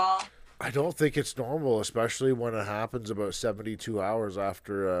that up at all? I don't think it's normal, especially when it happens about 72 hours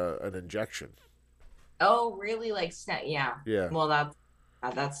after an injection. Oh, really? Like, yeah. Yeah. Well, that's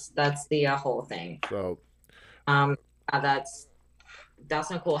the whole thing. So, that's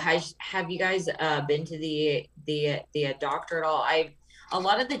not cool. Have you guys been to the doctor at all? a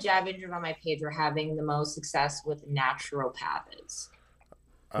lot of the jab-injured on my page are having the most success with naturopaths.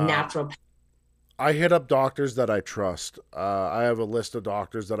 Uh, Natural. I hit up doctors that I trust. I have a list of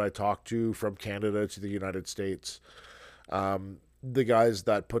doctors that I talk to from Canada to the United States. The guys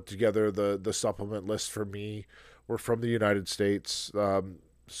that put together the supplement list for me were from the United States.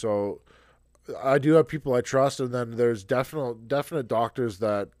 So I do have people I trust, and then there's definite doctors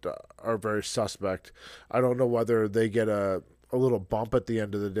that are very suspect. I don't know whether they get a little bump at the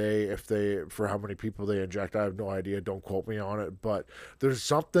end of the day if they for how many people they inject. I have no idea. Don't quote me on it, but there's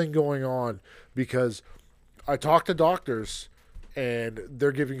something going on because I talk to doctors and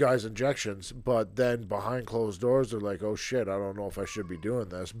they're giving guys injections, but then behind closed doors they're like, "Oh shit, I don't know if I should be doing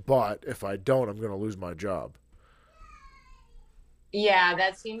this, but if I don't, I'm going to lose my job." Yeah,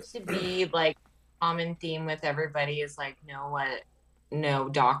 that seems to be like common theme with everybody is like no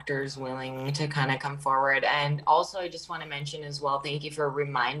doctors willing to kind of come forward. And also I just want to mention as well, thank you for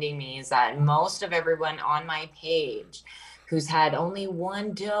reminding me, is that most of everyone on my page who's had only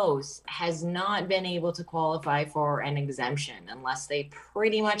one dose has not been able to qualify for an exemption unless they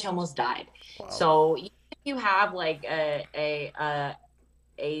pretty much almost died. Wow. So if you have like a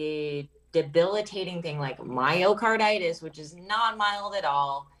debilitating thing like myocarditis, which is not mild at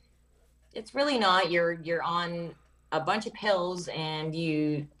all. It's really not. You're on a bunch of pills and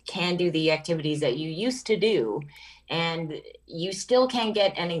you can do the activities that you used to do, and you still can't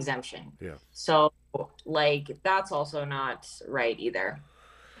get an exemption. Yeah. So like that's also not right either.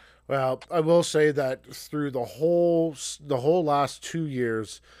 Well, I will say that through the whole last 2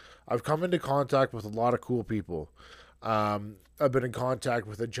 years, I've come into contact with a lot of cool people. I've been in contact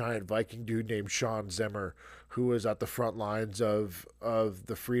with a giant Viking dude named Sean Zimmer, who was at the front lines of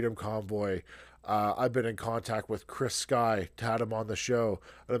the Freedom Convoy. I've been in contact with Chris Sky, had him on the show,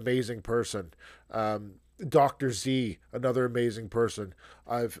 an amazing person. Dr. Z, another amazing person.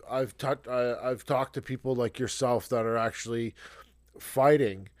 I've talked to people like yourself that are actually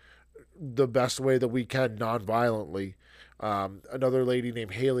fighting the best way that we can non-violently. Another lady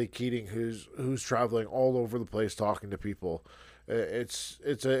named Haley Keating who's traveling all over the place talking to people. It's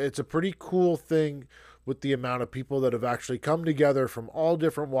a pretty cool thing with the amount of people that have actually come together from all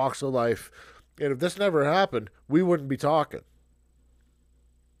different walks of life. And if this never happened, we wouldn't be talking.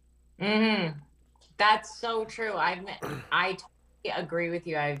 Mm-hmm. That's so true. I totally agree with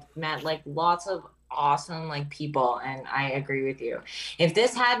you. I've met like lots of awesome like people, and I agree with you. If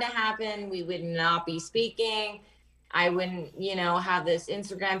this hadn't happened, we would not be speaking. I wouldn't, have this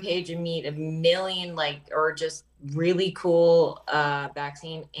Instagram page and meet a million like or just really cool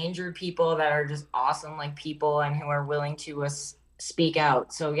vaccine injured people that are just awesome like people and who are willing to speak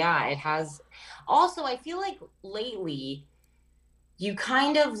out. So yeah, it has. Also, I feel like lately you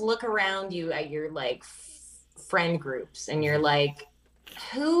kind of look around you at your like friend groups and you're like,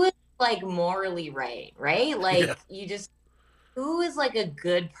 who is like morally right? Like Yeah. you just who is like a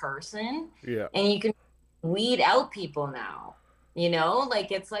good person, Yeah. and you can weed out people now.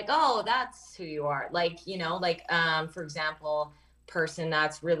 Like it's like, oh, that's who you are. Like, like for example, person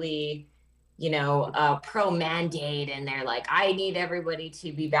that's really pro mandate, and they're like, I need everybody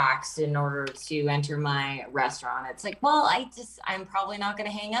to be vaxxed in order to enter my restaurant. It's like, well, I'm probably not going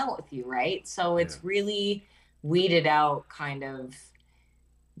to hang out with you, right? So it's really weeded out kind of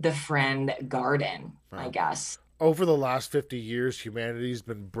the friend garden, I guess. Over the last 50 years, humanity's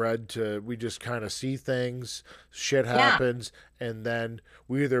been bred to, we just kind of see things, shit happens, and then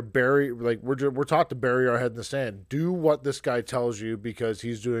we either bury, like, we're taught to bury our head in the sand. Do what this guy tells you because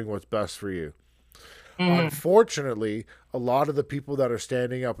he's doing what's best for you. Mm-hmm. Unfortunately, a lot of the people that are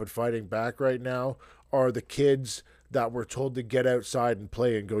standing up and fighting back right now are the kids that were told to get outside and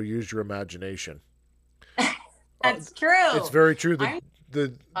play and go use your imagination. That's true. It's very true.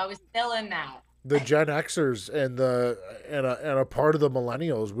 I was still in that. The Gen Xers and a part of the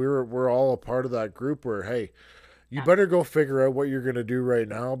millennials, we're all a part of that group where, hey, you better go figure out what you're going to do right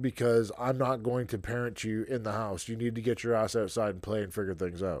now because I'm not going to parent you in the house. You need to get your ass outside and play and figure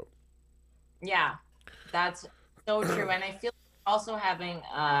things out. Yeah, that's so true. And I feel like also having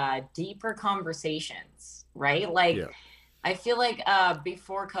deeper conversations, right? Like, I feel like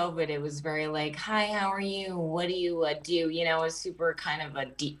before COVID, it was very like, hi, how are you? What do you do? It was super kind of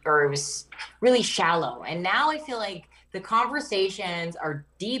or it was really shallow. And now I feel like the conversations are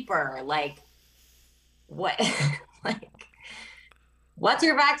deeper. Like, what, like, what's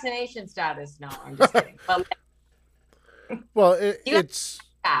your vaccination status? No, I'm just kidding. But, well, it's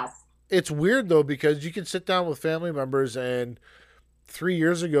weird though, because you can sit down with family members and 3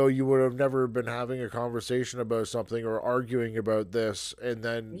 years ago, you would have never been having a conversation about something or arguing about this, and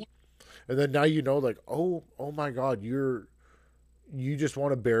then now like, oh my God, you're you just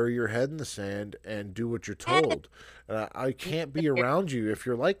want to bury your head in the sand and do what you're told. And I can't be around you if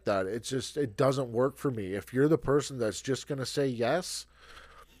you're like that. It's just, it doesn't work for me. If you're the person that's just going to say yes,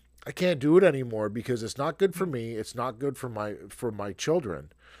 I can't do it anymore because it's not good for me. It's not good for my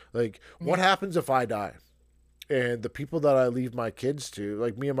children. Like, what happens if I die? And the people that I leave my kids to,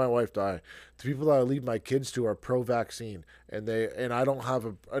 like me and my wife die, the people that I leave my kids to are pro-vaccine, and I don't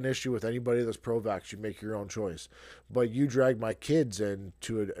have an issue with anybody that's pro-vax. You make your own choice, but you drag my kids in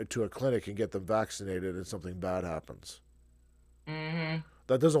to a clinic and get them vaccinated, and something bad happens.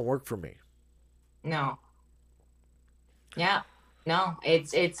 That doesn't work for me. No. Yeah. No.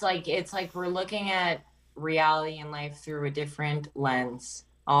 It's like we're looking at reality in life through a different lens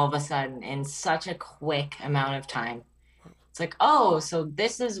all of a sudden in such a quick amount of time. It's like, oh, so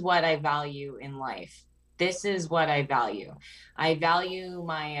this is what I value in life. This is what I value. I value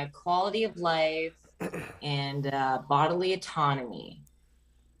my quality of life and bodily autonomy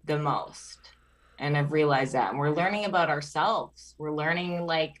the most. And I've realized that. And we're learning about ourselves. We're learning,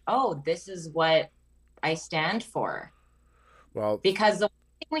 like, oh, this is what I stand for. Well, because the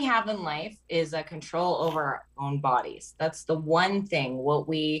thing we have in life is a control over our own bodies. That's the one thing. What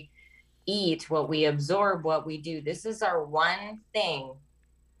we eat, what we absorb, what we do. This is our one thing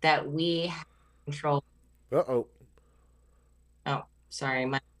that we have control. Uh-oh. Oh, sorry.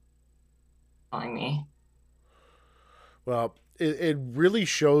 My calling me. Well, it really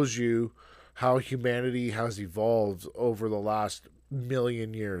shows you how humanity has evolved over the last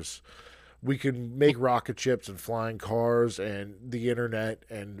million years. We can make rocket ships and flying cars and the internet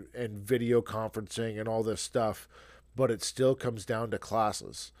and video conferencing and all this stuff, but it still comes down to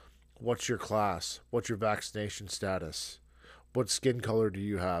classes. What's your class? What's your vaccination status? What skin color do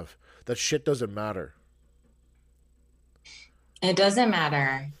you have? That shit doesn't matter. It doesn't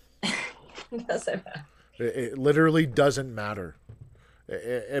matter. It doesn't matter. It literally doesn't matter.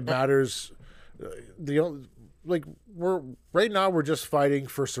 It matters. Like we're right now, we're just fighting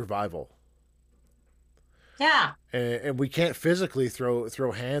for survival. Yeah. And we can't physically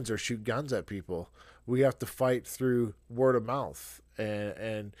throw hands or shoot guns at people. We have to fight through word of mouth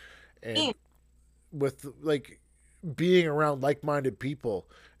and with like being around like-minded people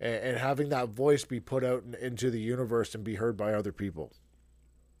and having that voice be put out into the universe and be heard by other people.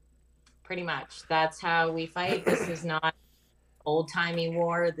 Pretty much. That's how we fight. This is not old-timey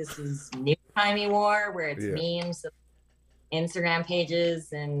war. This is new-timey war where it's memes, Instagram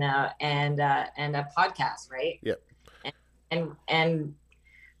pages, and a podcast, right? Yep. And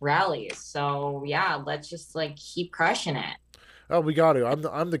rallies. So yeah, let's just like keep crushing it. Oh, we got to.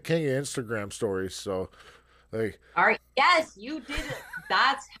 I'm the king of Instagram stories. So, like. All right. Yes, you did it.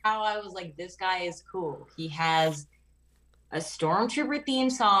 That's how I was like, this guy is cool. He has a Stormtrooper theme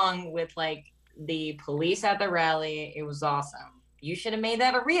song with like the police at the rally. It was awesome. You should have made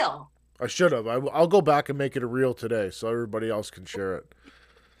that a reel. I should have. I'll go back and make it a reel today so everybody else can share it.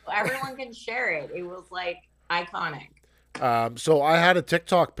 Everyone can share it. It was like iconic. So I had a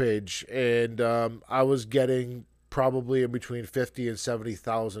TikTok page and I was getting probably in between 50 and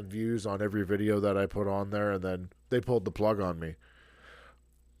 70,000 views on every video that I put on there, and then they pulled the plug on me.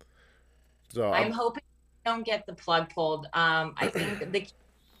 So I'm hoping you don't get the plug pulled. I think the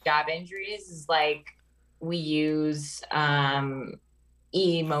job injuries is like we use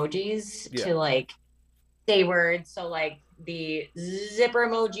emojis to like say words. So like the zipper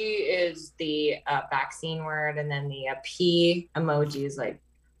emoji is the vaccine word, and then the P emoji is like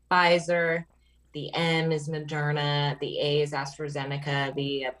Pfizer. The M is Moderna. The A is AstraZeneca.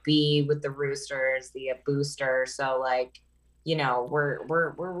 The B with the roosters. The booster. So like, you know,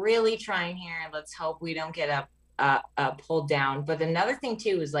 we're really trying here. Let's hope we don't get pulled down. But another thing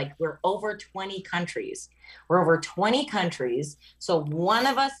too is like we're over 20 countries. We're over 20 countries. So one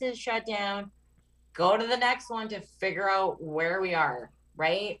of us is shut down. Go to the next one to figure out where we are,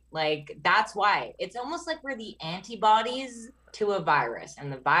 right? Like that's why it's almost like we're the antibodies to a virus,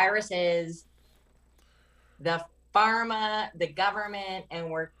 and the virus is the pharma, the government, and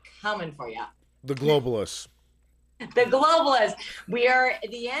we're coming for you. The globalists. The globalists. We are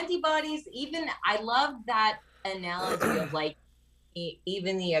the antibodies. Even I love that analogy of like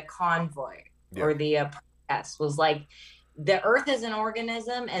even the convoy or the protest was like the earth is an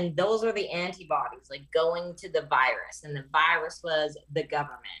organism, and those are the antibodies like going to the virus, and the virus was the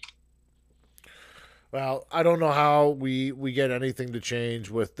government. Well, I don't know how we get anything to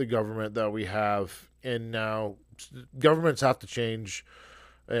change with the government that we have. And now governments have to change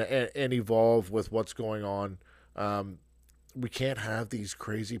and evolve with what's going on. We can't have these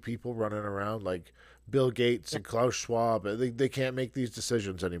crazy people running around like Bill Gates and Klaus Schwab. They can't make these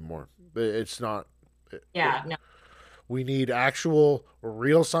decisions anymore. It's not. No. We need actual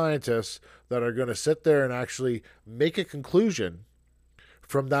real scientists that are going to sit there and actually make a conclusion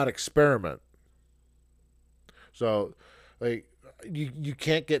from that experiment. So, like, you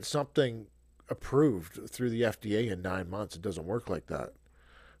can't get something approved through the FDA in 9 months. It doesn't work like that.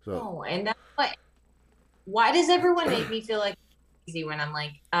 So, Oh, and that's what. Why does everyone make me feel like easy when I'm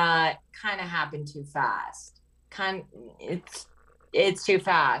like, kind of happened too fast? It's too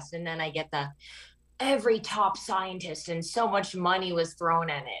fast, and then I get the every top scientist and so much money was thrown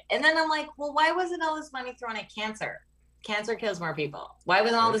at it, and then I'm like, well, why wasn't all this money thrown at cancer? Cancer kills more people. Why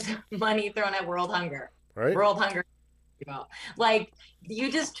wasn't all this money thrown at world hunger? right? World hunger. Like,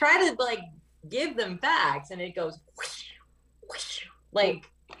 you just try to like give them facts, and it goes whoosh, whoosh. Like,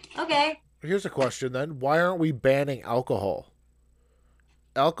 okay. Here's a question then. Why aren't we banning alcohol?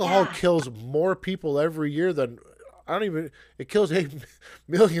 Alcohol kills more people every year than, it kills 8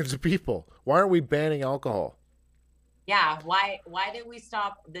 millions of people. Why aren't we banning alcohol? Yeah, why did we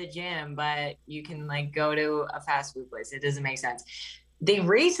stop the gym, but you can like go to a fast food place? It doesn't make sense. They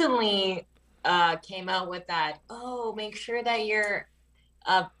recently came out with that, oh, make sure that you're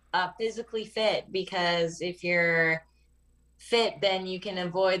physically fit, because if you're fit, then you can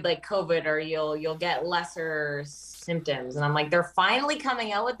avoid like COVID, or you'll get lesser symptoms. And I'm like, they're finally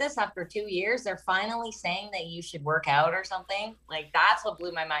coming out with this after 2 years. They're finally saying that you should work out or something. Like, that's what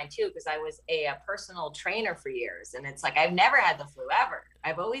blew my mind too, because I was a personal trainer for years, and it's like I've never had the flu ever.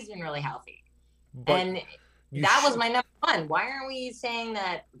 I've always been really healthy. But and that was my number one. Why aren't we saying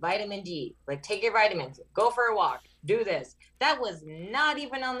that vitamin D, like take your vitamins, go for a walk, do this? That was not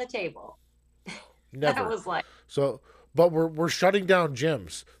even on the table. Never. That was like, so, but we're shutting down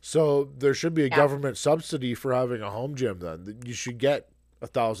gyms. So there should be a government subsidy for having a home gym then. You should get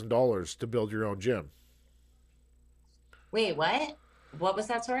 $1,000 to build your own gym. Wait, what? What was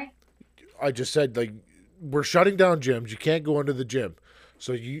that, sorry? I just said, like, we're shutting down gyms. You can't go into the gym.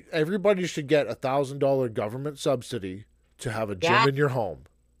 So everybody should get $1,000 government subsidy to have a gym in your home.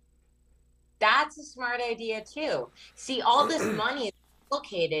 That's a smart idea too. See, all this money is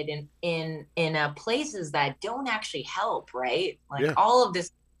located in places that don't actually help, right? Like all of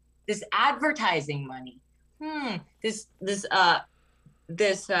this advertising money. This $1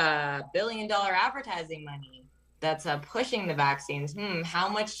 billion advertising money that's pushing the vaccines. How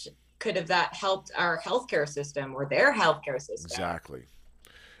much could have that helped our healthcare system or their healthcare system? Exactly.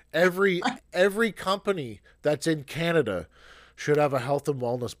 Every company that's in Canada should have a health and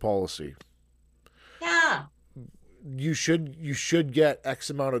wellness policy. Yeah. You should get X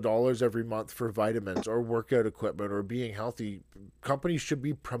amount of dollars every month for vitamins or workout equipment or being healthy. Companies should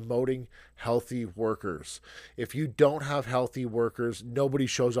be promoting healthy workers. If you don't have healthy workers, nobody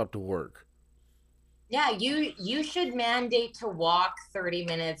shows up to work. Yeah, you should mandate to walk 30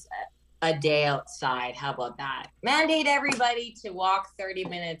 minutes a day outside. How about that? Mandate everybody to walk 30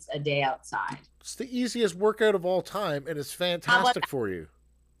 minutes a day outside. It's the easiest workout of all time, and it's fantastic for you.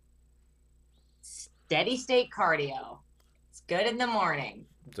 Steady state cardio. It's good in the morning.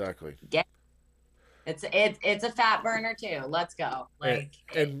 Exactly. It's a fat burner too. Let's go.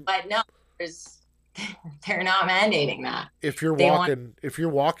 But no, they're not mandating that. If you're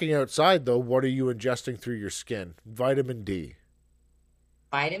walking outside though, what are you ingesting through your skin? Vitamin D.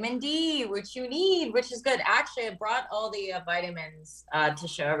 Vitamin D, which you need, which is good. Actually, I brought all the vitamins to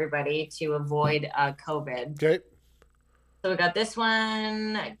show everybody to avoid COVID. Okay. So we got this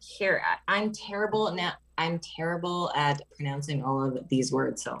one here. I'm terrible at pronouncing all of these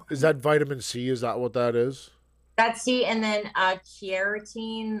words. So is that vitamin C? Is that what that is? That's C, and then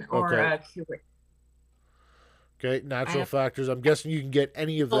keratin or okay, natural factors. I'm guessing you can get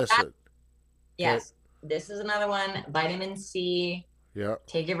any of this. Yes, this is another one. Vitamin C. Yeah.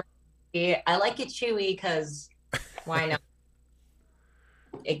 Take your vitamin C. I like it chewy because why not?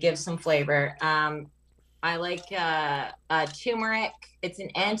 It gives some flavor. I like turmeric. It's an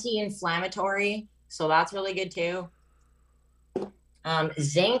anti-inflammatory, so that's really good too.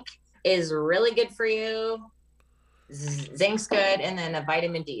 Zinc is really good for you. Zinc's good, and then a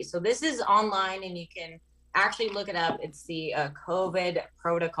vitamin D. So this is online, and you can actually look it up. It's the COVID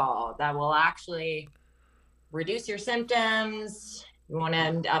protocol that will actually reduce your symptoms. You won't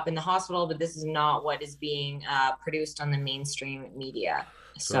end up in the hospital, but this is not what is being produced on the mainstream media.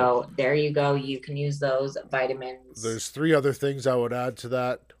 So there you go. You can use those vitamins. There's 3 other things I would add to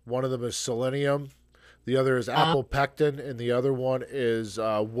that. One of them is selenium. The other is apple pectin, and the other one is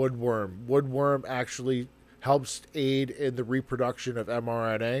woodworm. Woodworm actually helps aid in the reproduction of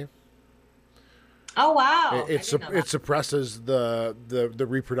mRNA. Oh wow! It suppresses the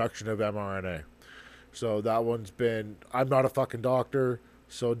reproduction of mRNA. So that one's been. I'm not a fucking doctor,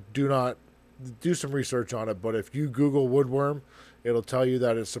 so do not do some research on it. But if you Google woodworm, it'll tell you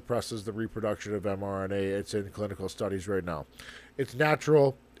that it suppresses the reproduction of mRNA. It's in clinical studies right now. It's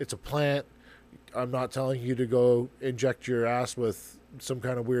natural. It's a plant. I'm not telling you to go inject your ass with some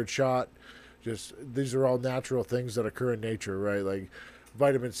kind of weird shot. Just these are all natural things that occur in nature, right? Like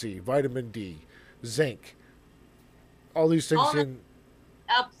vitamin C, vitamin D, zinc. All these things can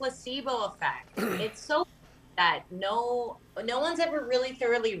a placebo effect. It's so that no one's ever really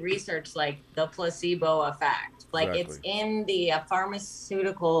thoroughly researched like the placebo effect. Like Exactly. it's in the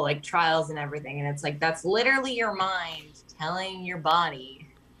pharmaceutical like trials and everything, and it's like that's literally your mind telling your body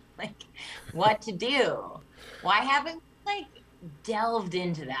like what to do. Why haven't we, like delved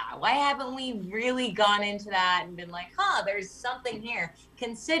into that? Why haven't we really gone into that and been like, huh, there's something here?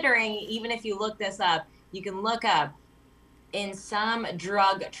 Considering even if you look this up, you can look up in some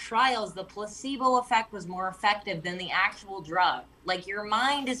drug trials, the placebo effect was more effective than the actual drug. Like your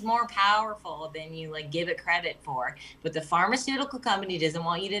mind is more powerful than you like give it credit for. But the pharmaceutical company doesn't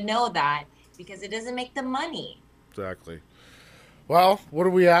want you to know that because it doesn't make them money. Exactly. Well, what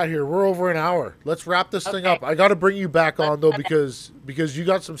are we at here? We're over an hour. Let's wrap this thing Okay. up. I got to bring you back on though because you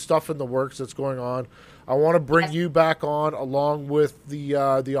got some stuff in the works that's going on. I want to bring Yes. you back on along with the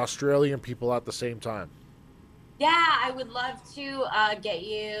Australian people at the same time. Yeah, I would love to get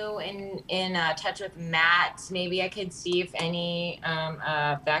you in touch with Matt. Maybe I could see if any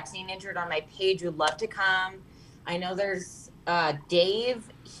vaccine injured on my page would love to come. I know there's Dave.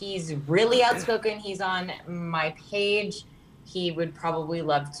 He's really outspoken. He's on my page. He would probably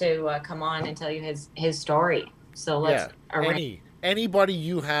love to come on and tell you his story. So let's arrange. Anybody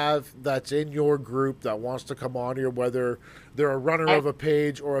you have that's in your group that wants to come on here, whether they're a runner of a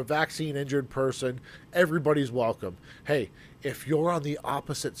page or a vaccine injured person, everybody's welcome. Hey, if you're on the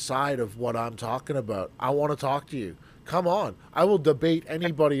opposite side of what I'm talking about, I want to talk to you. Come on. I will debate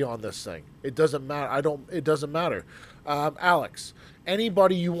anybody on this thing. It doesn't matter. It doesn't matter. Alex,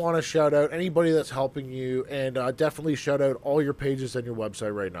 anybody you want to shout out, anybody that's helping you, and definitely shout out all your pages and your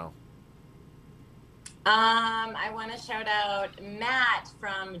website right now. I want to shout out Matt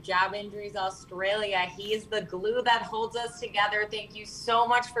from Job Injuries Australia. He's the glue that holds us together. Thank you so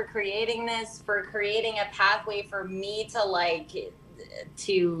much for creating this, for creating a pathway for me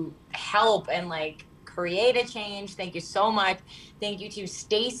to help and like create a change. Thank you so much. Thank you to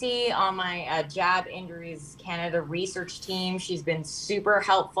Stacy on my Job Injuries Canada research team. She's been super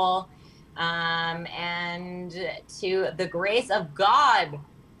helpful. And to the grace of God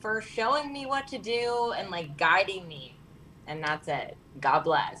for showing me what to do and like guiding me. And that's it. God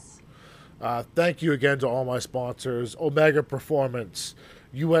bless. Thank you again to all my sponsors: Omega Performance,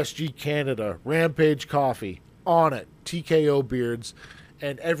 USG Canada, Rampage Coffee, On It, TKO Beards,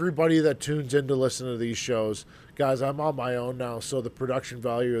 and everybody that tunes in to listen to these shows. Guys, I'm on my own now, so the production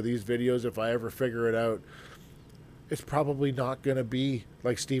value of these videos, if I ever figure it out, it's probably not going to be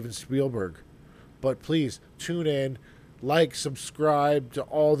like Steven Spielberg. But please tune in. Like, subscribe to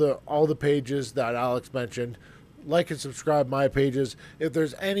all the pages that Alex mentioned. Like and subscribe my pages. If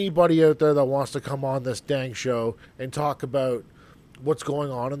there's anybody out there that wants to come on this dang show and talk about what's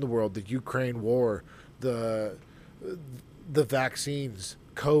going on in the world, the Ukraine war, the vaccines,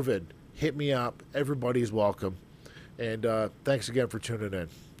 COVID, hit me up. Everybody's welcome. And thanks again for tuning in.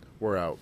 We're out.